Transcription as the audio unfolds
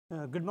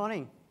Good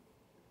morning.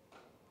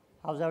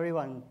 How's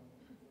everyone?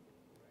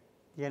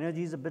 The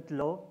energy is a bit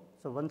low,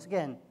 so once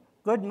again,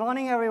 good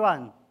morning,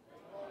 everyone.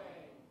 Good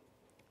morning.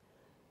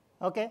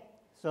 Okay,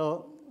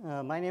 so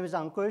my name is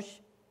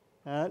Ankush.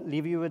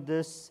 Leave you with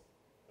this.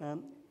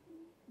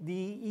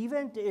 The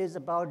event is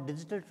about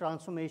digital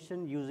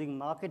transformation using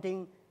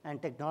marketing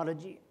and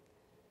technology.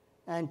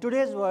 And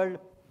today's world,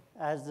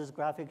 as this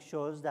graphic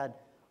shows,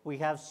 that we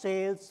have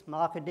sales,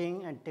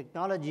 marketing, and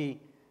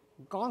technology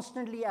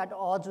constantly at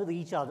odds with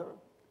each other.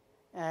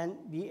 And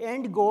the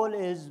end goal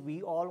is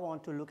we all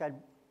want to look at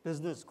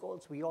business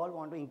goals. We all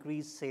want to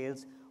increase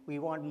sales. We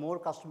want more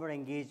customer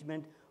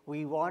engagement.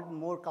 We want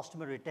more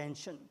customer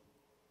retention.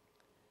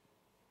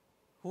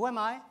 Who am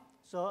I?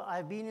 So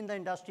I've been in the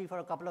industry for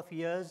a couple of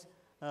years,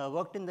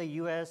 worked in the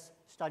US,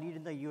 studied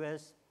in the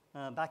US,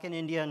 back in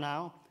India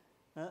now,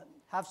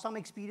 have some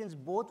experience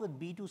both with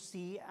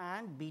B2C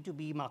and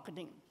B2B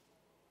marketing.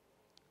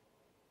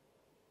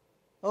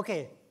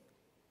 Okay,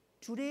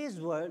 today's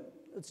world,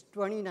 it's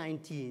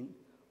 2019.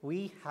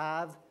 We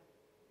have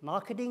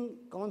marketing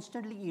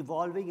constantly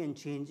evolving and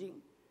changing.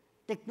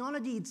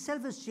 Technology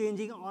itself is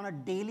changing on a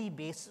daily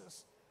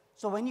basis.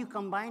 So when you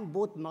combine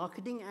both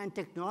marketing and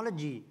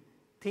technology,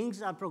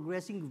 things are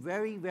progressing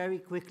very, very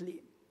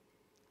quickly.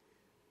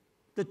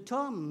 The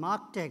term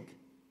Martech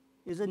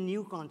is a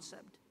new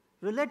concept,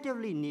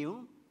 relatively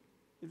new.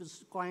 It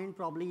was coined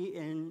probably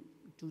in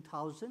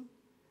 2000,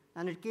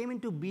 and it came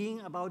into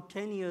being about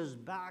 10 years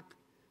back.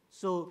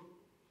 So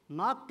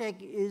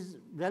Martech is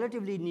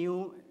relatively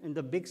new in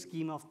the big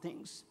scheme of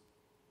things.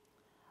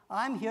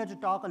 I'm here to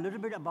talk a little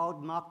bit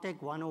about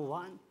Martech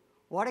 101,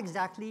 what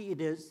exactly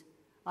it is.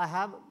 I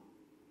have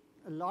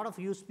a lot of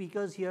you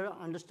speakers here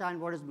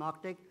understand what is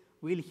Martech.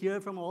 We'll hear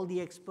from all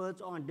the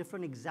experts on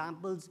different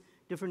examples,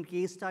 different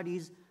case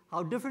studies,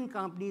 how different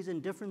companies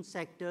in different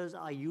sectors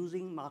are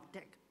using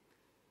Martech.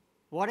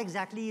 What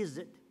exactly is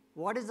it?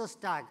 What is the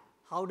stack?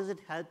 How does it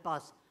help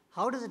us?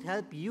 How does it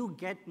help you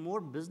get more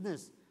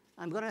business?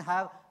 I'm going to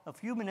have a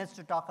few minutes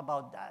to talk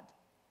about that.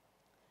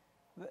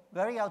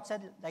 Very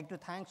outset, I'd like to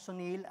thank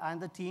Sunil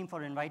and the team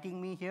for inviting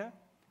me here.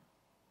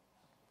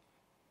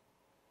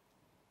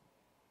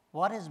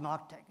 What is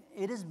Martech?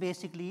 It is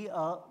basically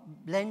a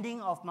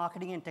blending of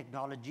marketing and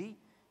technology.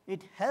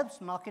 It helps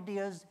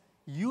marketers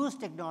use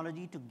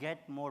technology to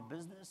get more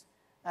business.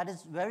 At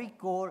its very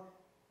core,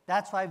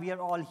 that's why we are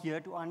all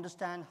here, to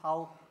understand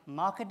how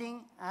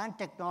marketing and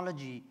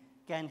technology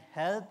can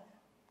help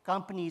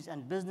companies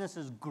and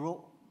businesses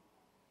grow.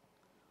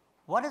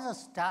 What is a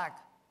stack?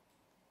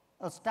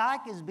 A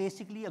stack is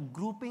basically a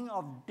grouping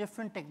of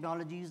different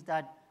technologies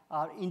that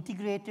are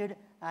integrated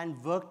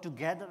and work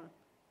together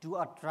to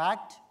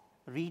attract,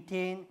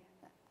 retain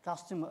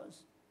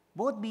customers,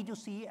 both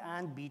B2C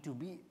and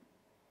B2B.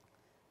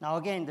 Now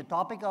again, the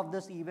topic of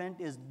this event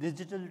is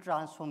digital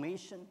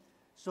transformation.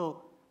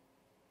 So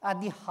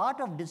at the heart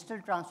of digital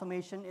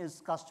transformation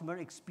is customer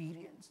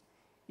experience.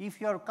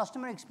 If your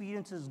customer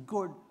experience is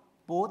good,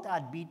 both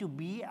at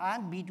B2B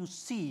and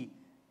B2C,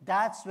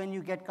 that's when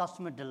you get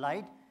customer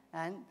delight.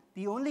 And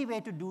the only way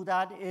to do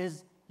that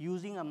is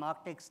using a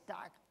Martech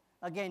stack.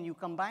 Again, you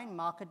combine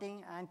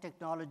marketing and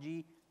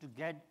technology to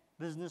get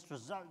business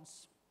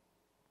results.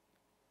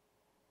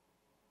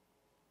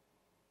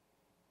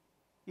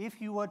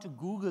 If you were to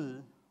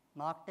Google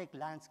Martech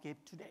landscape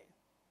today,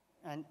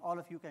 and all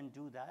of you can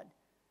do that,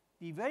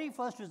 the very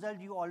first result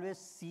you always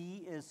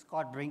see is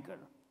Scott Brinker.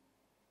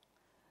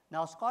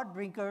 Now, Scott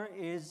Brinker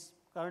is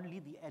currently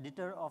the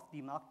editor of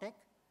the Martech.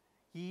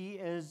 He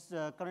is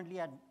currently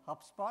at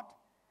HubSpot,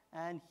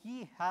 and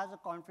he has a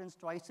conference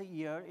twice a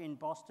year in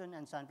Boston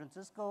and San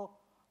Francisco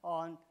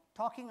on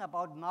talking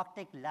about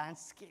Martech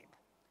landscape.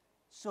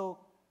 So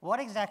what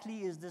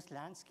exactly is this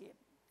landscape?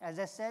 As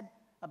I said,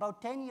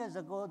 about 10 years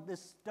ago,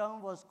 this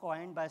term was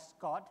coined by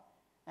Scott,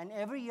 and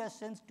every year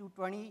since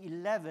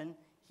 2011,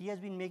 he has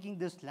been making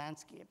this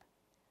landscape.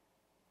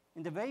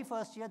 In the very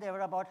first year, there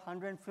were about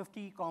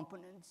 150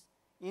 components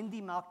in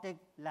the Martech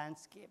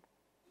landscape.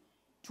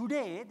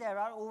 Today, there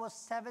are over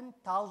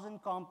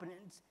 7,000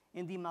 components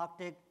in the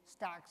Martech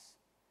stacks,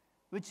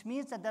 which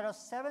means that there are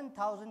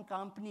 7,000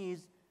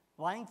 companies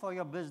vying for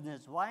your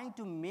business, vying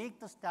to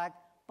make the stack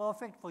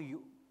perfect for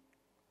you.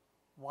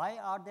 Why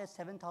are there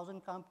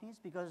 7,000 companies?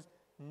 Because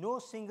no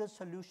single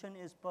solution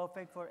is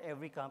perfect for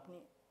every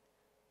company.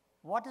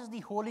 What is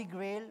the holy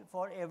grail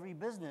for every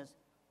business?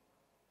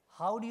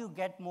 How do you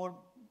get more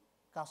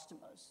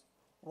customers?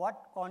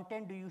 What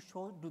content do you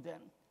show to them?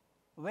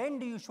 When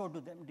do you show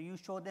to them? Do you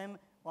show them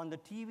on the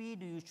TV?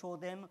 Do you show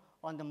them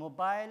on the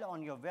mobile,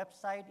 on your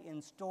website,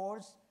 in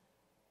stores?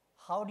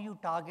 How do you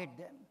target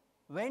them?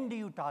 When do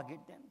you target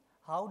them?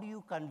 How do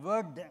you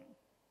convert them?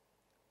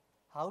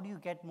 How do you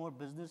get more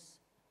business?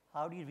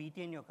 How do you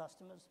retain your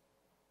customers?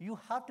 You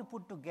have to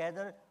put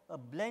together a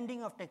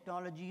blending of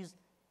technologies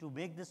to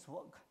make this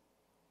work.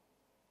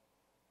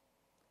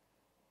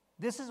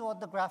 This is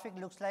what the graphic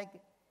looks like.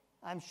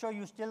 I'm sure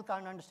you still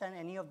can't understand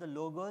any of the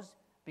logos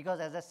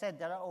because, as I said,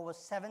 there are over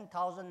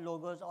 7,000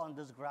 logos on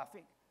this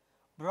graphic.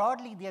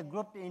 Broadly, they are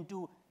grouped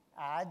into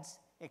ads,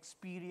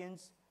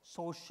 experience,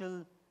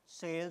 social,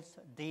 sales,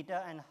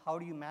 data, and how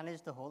do you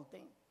manage the whole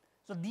thing.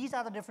 So these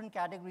are the different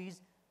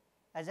categories.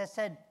 As I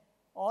said,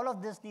 all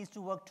of this needs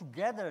to work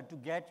together to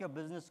get your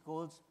business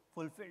goals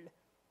fulfilled.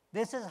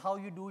 This is how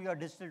you do your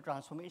digital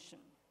transformation.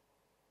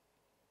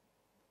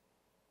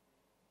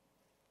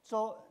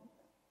 So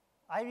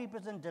I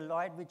represent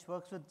Deloitte, which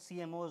works with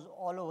CMOs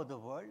all over the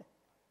world.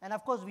 And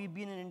of course, we've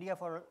been in India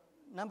for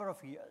a number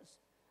of years.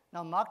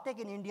 Now, Martech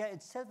in India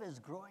itself is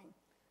growing.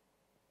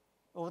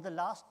 Over the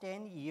last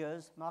 10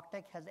 years,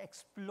 Martech has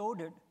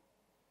exploded.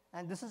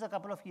 And this is a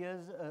couple of years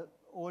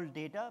old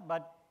data,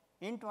 but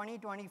in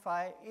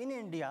 2025, in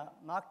India,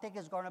 Martech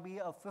is going to be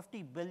a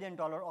 $50 billion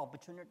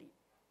opportunity.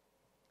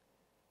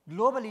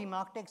 Globally,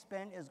 Martech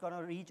spend is going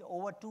to reach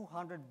over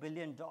 $200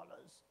 billion.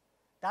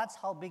 That's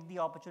how big the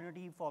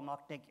opportunity for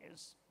Martech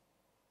is.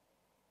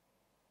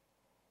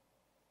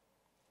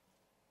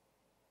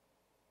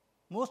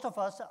 Most of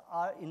us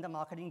are in the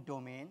marketing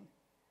domain,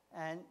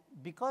 and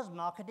because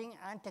marketing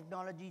and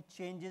technology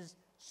changes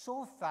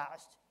so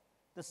fast,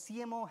 the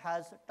CMO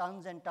has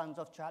tons and tons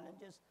of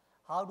challenges.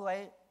 How do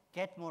I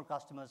get more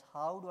customers?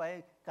 How do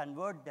I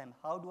convert them?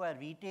 How do I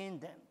retain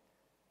them?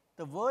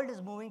 The world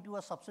is moving to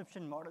a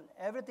subscription model.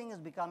 Everything is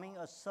becoming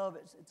a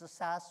service. It's a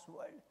SaaS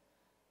world.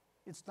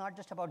 It's not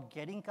just about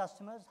getting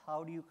customers,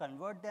 how do you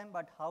convert them,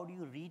 but how do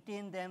you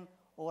retain them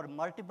over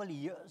multiple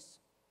years?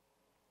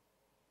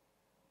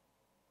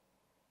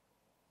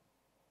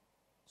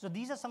 So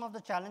these are some of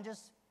the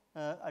challenges.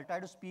 I'll try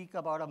to speak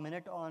about a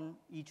minute on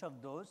each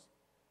of those.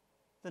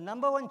 The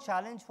number one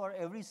challenge for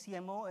every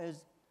CMO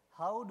is,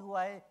 how do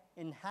I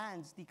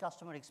enhance the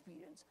customer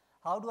experience?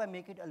 How do I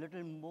make it a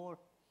little more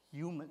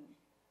human?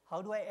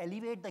 How do I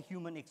elevate the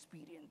human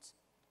experience?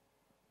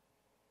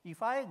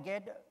 If I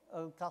get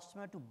a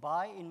customer to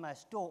buy in my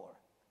store,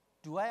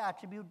 do I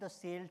attribute the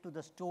sale to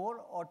the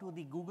store or to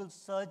the Google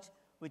search,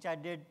 which I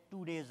did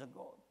 2 days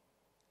ago?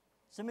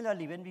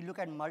 Similarly, when we look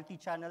at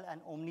multi-channel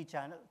and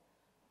omni-channel,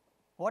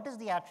 what is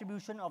the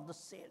attribution of the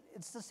sale?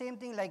 It's the same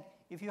thing like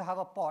if you have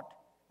a pot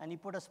and you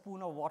put a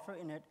spoon of water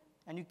in it,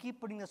 and you keep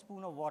putting a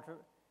spoon of water,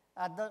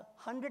 at the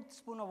 100th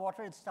spoon of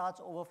water, it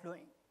starts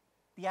overflowing.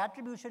 The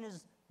attribution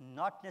is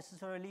not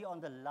necessarily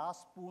on the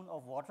last spoon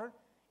of water.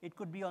 It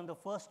could be on the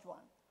first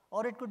one.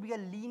 Or it could be a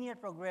linear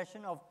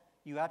progression of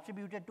you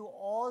attributed to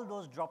all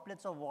those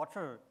droplets of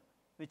water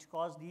which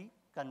cause the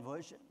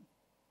conversion.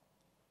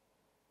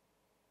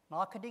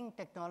 Marketing,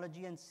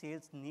 technology, and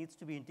sales needs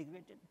to be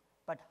integrated.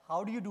 But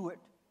how do you do it?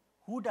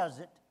 Who does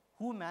it?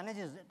 Who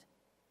manages it?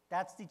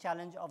 That's the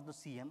challenge of the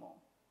CMO.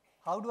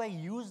 How do I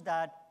use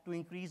that to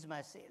increase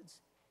my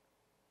sales?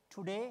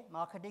 Today,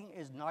 marketing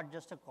is not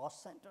just a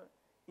cost center.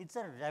 It's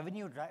a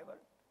revenue driver.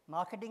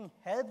 Marketing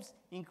helps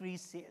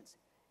increase sales.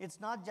 It's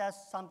not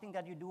just something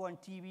that you do on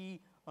TV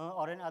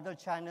or in other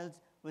channels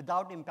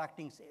without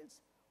impacting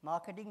sales.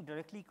 Marketing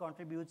directly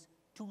contributes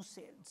to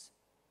sales.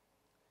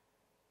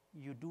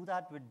 You do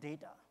that with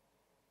data.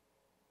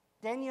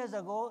 10 years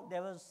ago,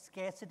 there was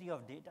scarcity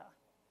of data.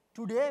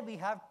 Today, we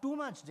have too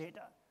much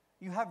data.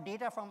 You have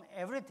data from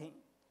everything.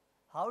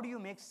 How do you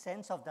make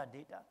sense of that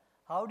data?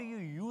 How do you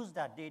use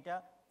that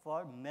data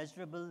for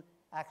measurable,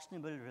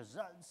 actionable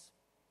results?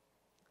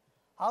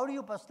 How do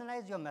you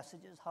personalize your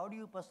messages? How do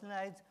you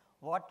personalize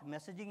what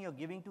messaging you're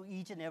giving to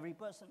each and every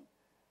person?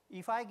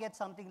 If I get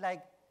something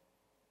like,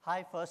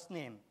 hi first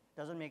name,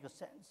 doesn't make a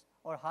sense,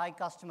 or hi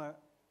customer,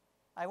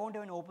 I won't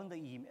even open the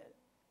email.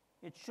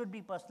 It should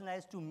be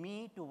personalized to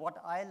me, to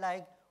what I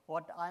like,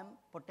 what I'm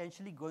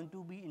potentially going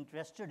to be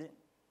interested in.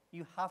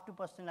 You have to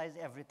personalize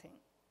everything.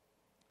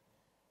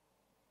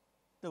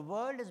 The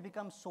world has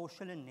become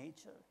social in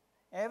nature.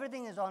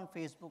 Everything is on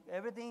Facebook.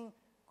 Everything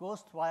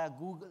goes via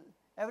Google.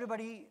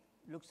 Everybody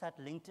looks at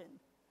LinkedIn.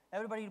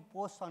 Everybody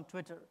posts on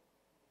Twitter.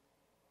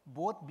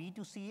 Both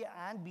B2C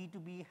and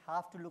B2B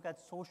have to look at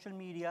social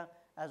media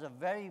as a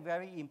very,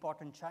 very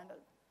important channel.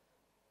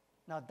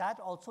 Now, that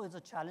also is a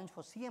challenge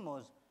for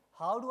CMOs.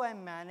 How do I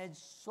manage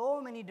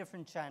so many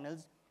different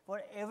channels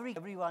for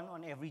everyone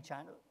on every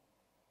channel?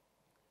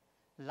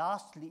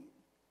 Lastly,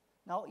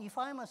 now if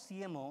I'm a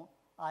CMO,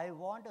 I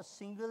want a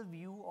single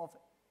view of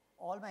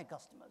all my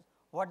customers,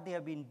 what they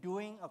have been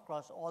doing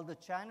across all the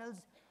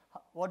channels,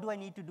 what do I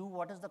need to do,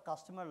 what is the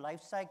customer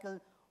life cycle,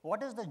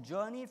 what is the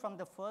journey from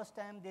the first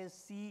time they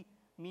see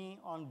me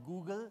on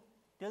Google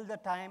till the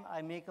time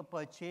I make a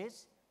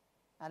purchase.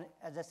 And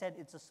as I said,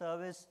 it's a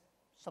service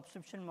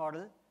subscription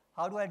model.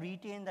 How do I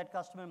retain that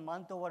customer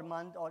month over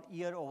month or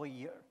year over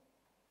year?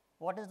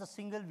 What is the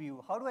single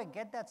view? How do I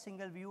get that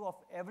single view of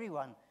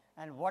everyone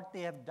and what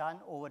they have done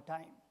over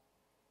time?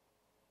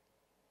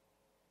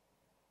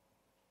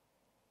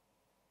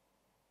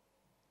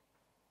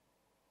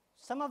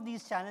 Some of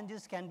these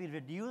challenges can be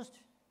reduced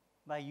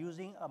by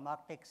using a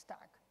Martech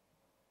stack.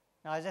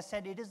 Now, as I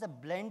said, it is the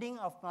blending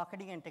of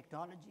marketing and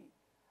technology.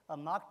 A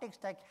Martech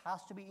stack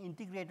has to be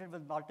integrated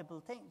with multiple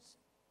things.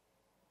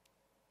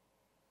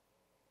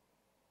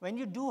 When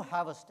you do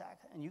have a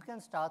stack, and you can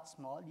start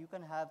small, you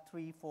can have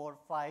 3, 4,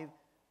 5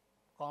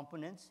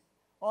 components.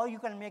 Or you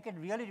can make it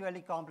really,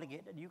 really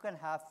complicated. You can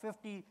have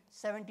 50,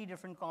 70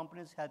 different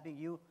components helping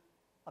you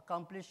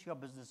accomplish your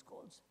business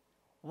goals.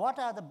 What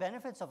are the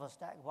benefits of a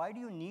stack? Why do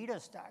you need a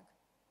stack?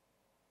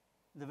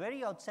 The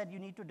very outset, you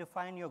need to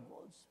define your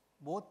goals.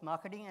 Both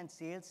marketing and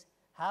sales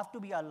have to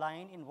be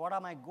aligned in what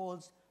are my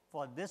goals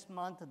for this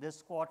month,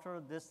 this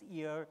quarter, this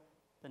year,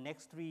 the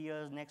next 3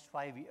 years, next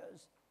 5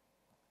 years.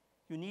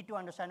 You need to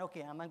understand,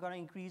 okay, am I going to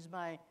increase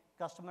my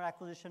customer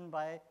acquisition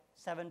by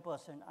 7%?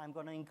 I'm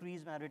going to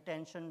increase my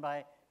retention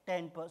by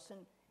 10%,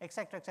 et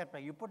cetera, et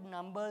cetera. You put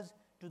numbers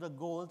to the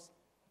goals.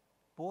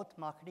 Both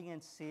marketing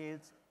and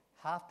sales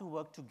have to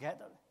work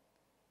together.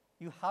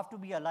 You have to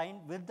be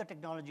aligned with the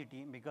technology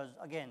team because,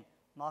 again,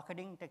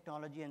 marketing,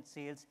 technology, and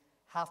sales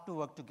have to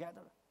work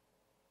together.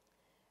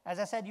 As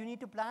I said, you need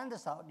to plan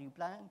this out. You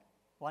plan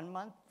 1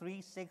 month,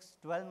 3, 6,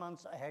 12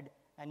 months ahead,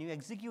 and you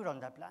execute on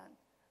that plan.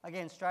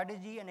 Again,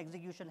 strategy and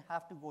execution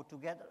have to go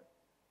together.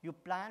 You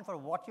plan for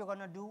what you're going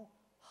to do,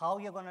 how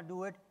you're going to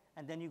do it,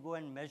 and then you go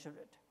and measure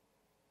it.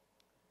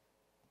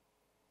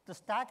 The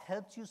stack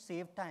helps you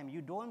save time.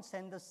 You don't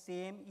send the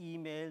same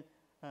email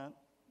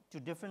to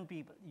different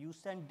people. You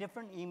send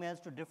different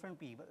emails to different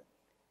people.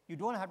 You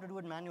don't have to do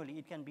it manually.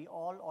 It can be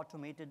all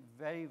automated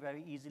very,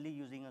 very easily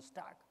using a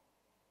stack.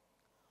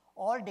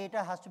 All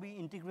data has to be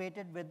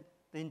integrated with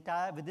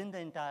within the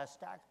entire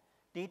stack.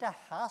 Data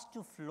has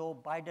to flow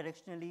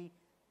bidirectionally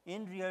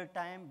in real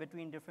time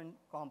between different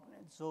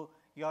components. So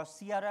your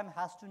CRM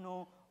has to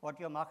know what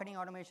your marketing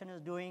automation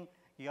is doing.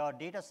 Your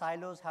data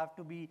silos have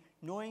to be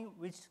knowing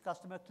which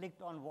customer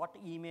clicked on what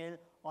email,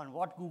 on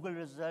what Google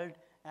result,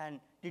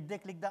 and did they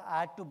click the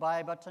add to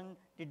buy button?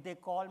 Did they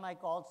call my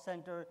call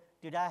center?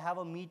 Did I have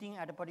a meeting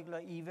at a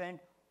particular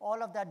event?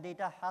 All of that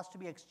data has to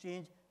be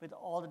exchanged with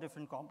all the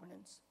different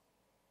components.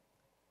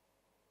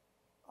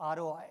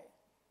 ROI.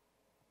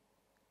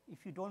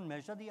 If you don't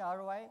measure the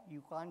ROI,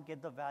 you can't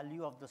get the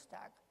value of the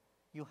stack.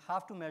 You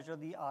have to measure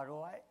the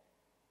ROI.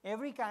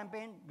 Every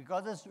campaign,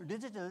 because it's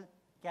digital,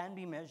 can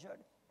be measured.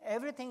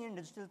 Everything in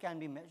digital can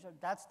be measured.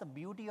 That's the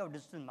beauty of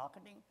digital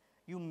marketing.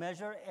 You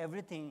measure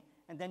everything,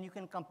 and then you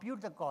can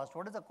compute the cost.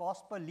 What is the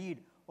cost per lead?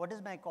 What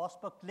is my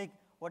cost per click?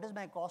 What is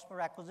my cost per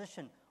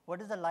acquisition?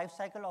 What is the life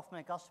cycle of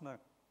my customer?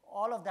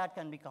 All of that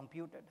can be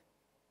computed.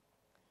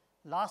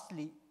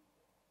 Lastly,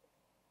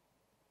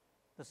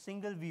 the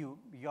single view,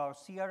 your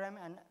CRM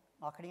and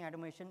marketing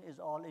automation is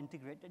all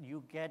integrated.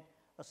 You get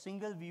a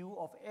single view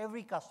of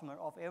every customer,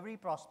 of every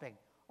prospect,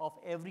 of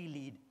every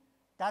lead.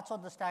 That's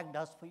what the stack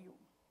does for you.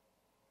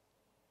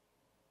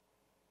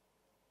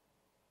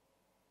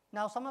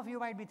 Now, some of you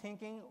might be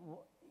thinking,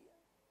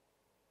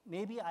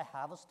 maybe I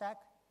have a stack,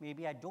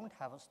 maybe I don't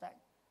have a stack.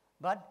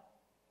 But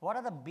what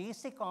are the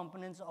basic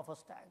components of a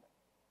stack?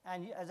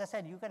 And as I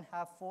said, you can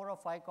have 4 or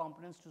 5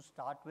 components to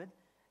start with,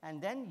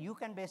 and then you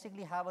can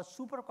basically have a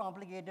super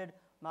complicated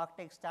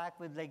Martech stack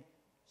with like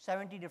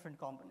 70 different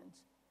components.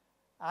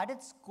 At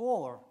its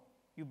core,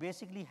 you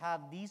basically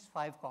have these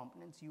 5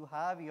 components. You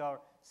have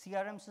your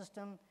CRM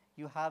system,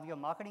 you have your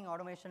marketing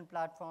automation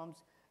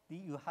platforms,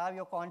 you have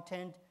your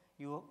content,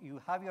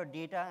 you have your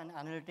data and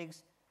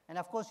analytics, and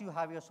of course you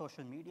have your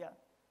social media.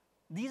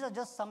 These are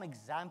just some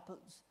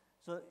examples.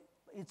 So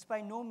it's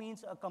by no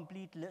means a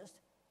complete list.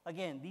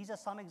 Again, these are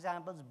some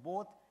examples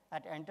both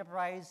at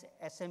enterprise,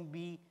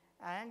 SMB,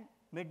 and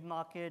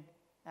mid-market,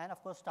 and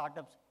of course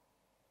startups.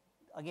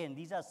 Again,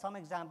 these are some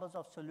examples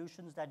of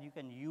solutions that you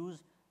can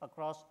use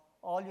across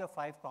all your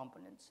 5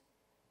 components.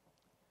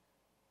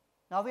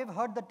 Now, we've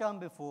heard the term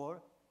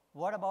before.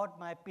 What about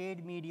my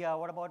paid media?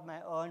 What about my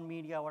earned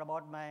media? What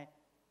about my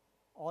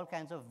all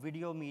kinds of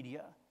video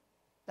media?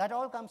 That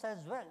all comes as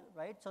well,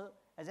 right? So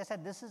as I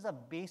said, this is a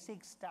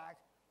basic stack.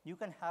 You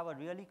can have a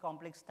really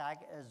complex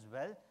stack as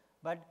well.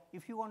 But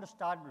if you want to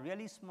start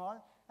really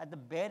small, at the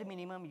bare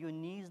minimum, you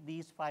need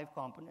these 5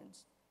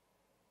 components.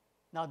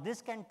 Now,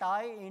 this can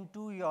tie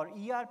into your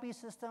ERP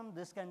system.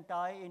 This can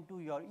tie into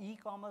your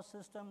e-commerce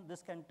system.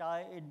 This can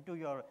tie into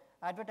your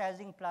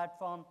advertising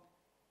platform.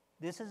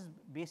 This is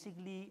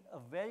basically a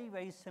very,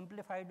 very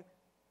simplified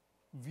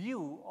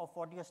view of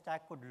what your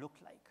stack could look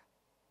like.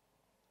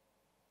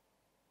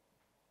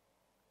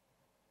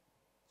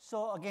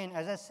 So again,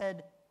 as I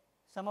said,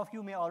 some of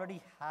you may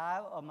already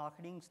have a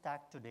marketing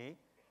stack today.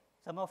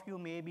 Some of you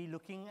may be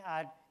looking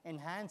at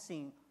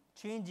enhancing,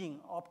 changing,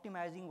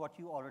 optimizing what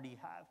you already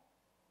have.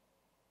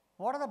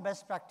 What are the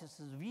best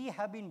practices? We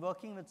have been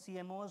working with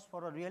CMOs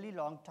for a really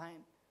long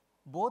time,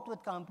 both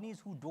with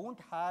companies who don't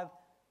have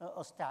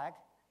a stack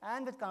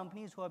and with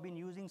companies who have been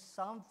using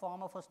some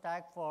form of a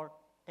stack for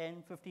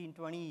 10, 15,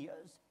 20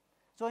 years.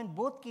 So in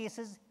both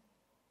cases,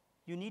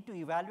 you need to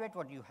evaluate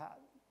what you have.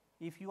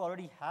 If you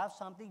already have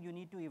something, you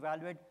need to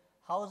evaluate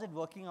how is it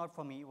working out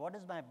for me? What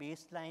is my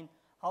baseline?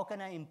 How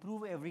can I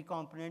improve every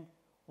component?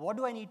 What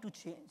do I need to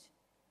change?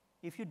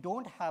 If you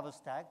don't have a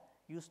stack,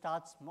 you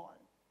start small.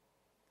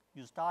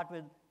 You start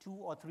with 2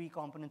 or 3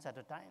 components at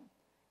a time.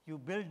 You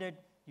build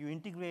it, you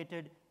integrate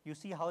it, you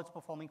see how it's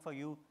performing for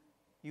you.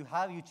 You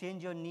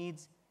change your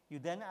needs, you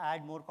then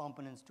add more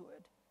components to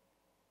it.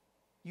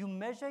 You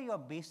measure your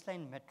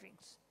baseline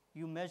metrics.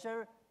 You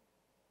measure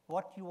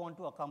what you want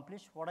to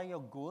accomplish, what are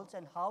your goals,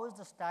 and how is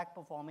the stack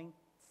performing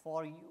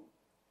for you.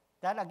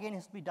 That again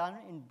has to be done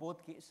in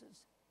both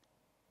cases.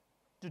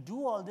 To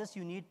do all this,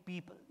 you need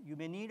people. You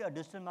may need a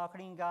digital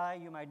marketing guy,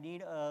 you might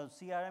need a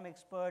CRM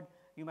expert,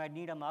 you might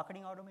need a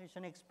marketing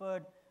automation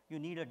expert, you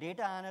need a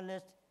data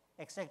analyst,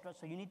 etc.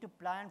 So you need to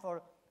plan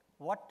for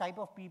what type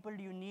of people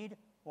do you need,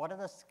 what are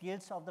the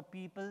skills of the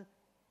people,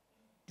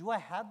 do I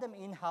have them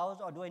in-house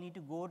or do I need to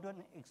go to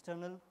an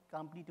external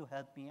company to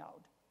help me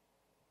out?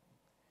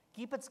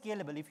 Keep it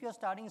scalable. If you're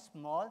starting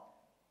small,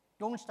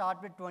 don't start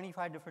with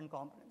 25 different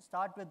components.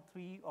 Start with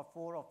 3 or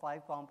 4 or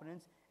 5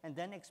 components and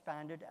then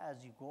expand it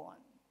as you go on.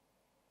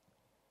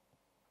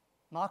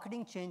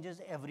 Marketing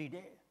changes every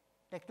day.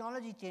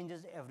 Technology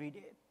changes every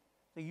day.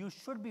 So you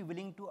should be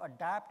willing to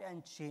adapt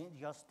and change.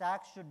 Your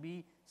stack should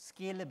be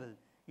scalable.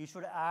 You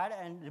should add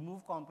and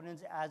remove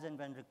components as and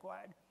when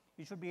required.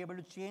 You should be able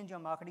to change your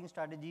marketing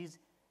strategies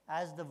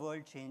as the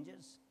world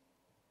changes.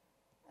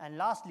 And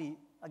lastly,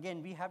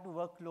 again, we have to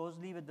work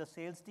closely with the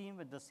sales team,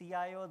 with the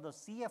CIO, the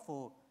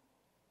CFO.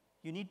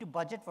 You need to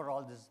budget for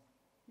all this.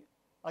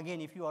 Again,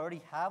 if you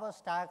already have a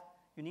stack,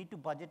 you need to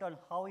budget on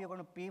how you're going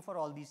to pay for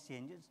all these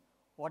changes.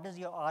 What is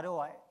your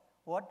ROI?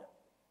 What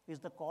is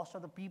the cost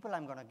of the people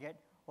I'm going to get?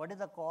 What is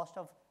the cost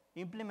of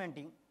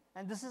implementing?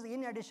 And this is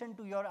in addition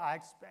to your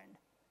ad spend.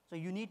 So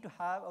you need to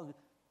have a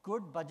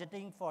good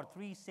budgeting for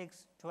 3,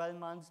 6, 12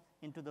 months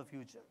into the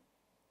future.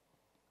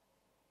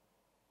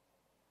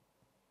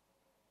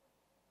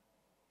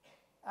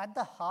 At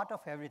the heart of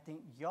everything,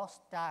 your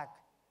stack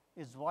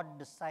is what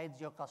decides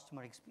your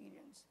customer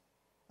experience.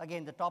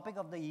 Again, the topic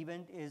of the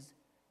event is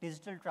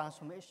digital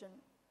transformation.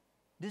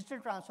 Digital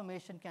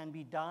transformation can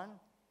be done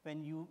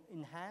when you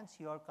enhance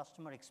your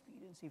customer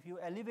experience. If you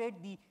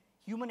elevate the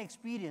human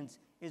experience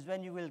is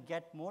when you will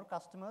get more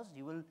customers,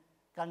 you will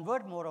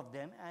convert more of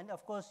them, and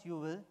of course you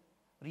will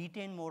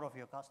retain more of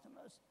your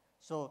customers.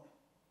 So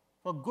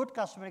for good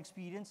customer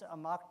experience, a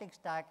Martech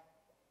stack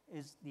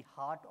is the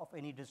heart of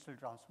any digital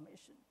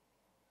transformation.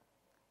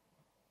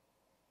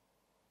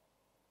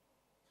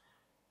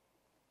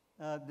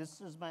 This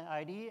is my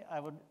ID.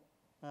 I would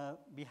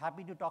be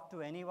happy to talk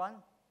to anyone.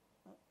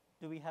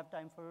 Do we have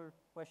time for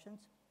questions?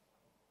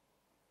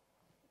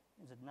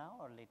 Is it now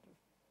or later?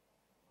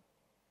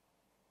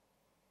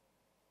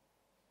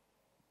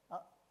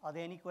 Are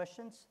there any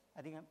questions?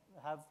 I think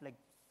I have like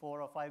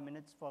 4 or 5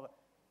 minutes for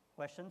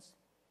questions.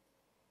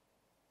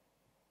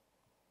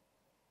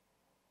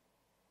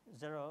 Is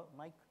there a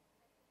mic?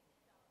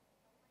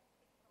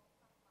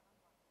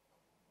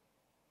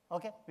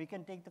 Okay, we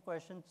can take the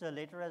questions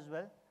later as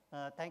well.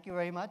 Thank you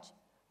very much.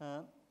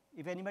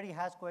 If anybody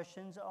has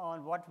questions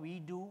on what we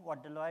do,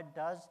 what Deloitte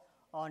does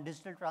on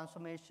digital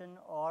transformation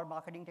or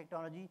marketing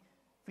technology,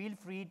 feel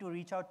free to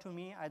reach out to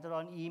me either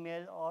on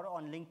email or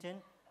on LinkedIn.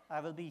 I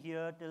will be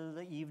here till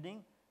the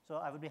evening, so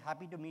I will be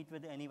happy to meet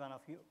with any one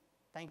of you.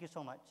 Thank you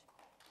so much.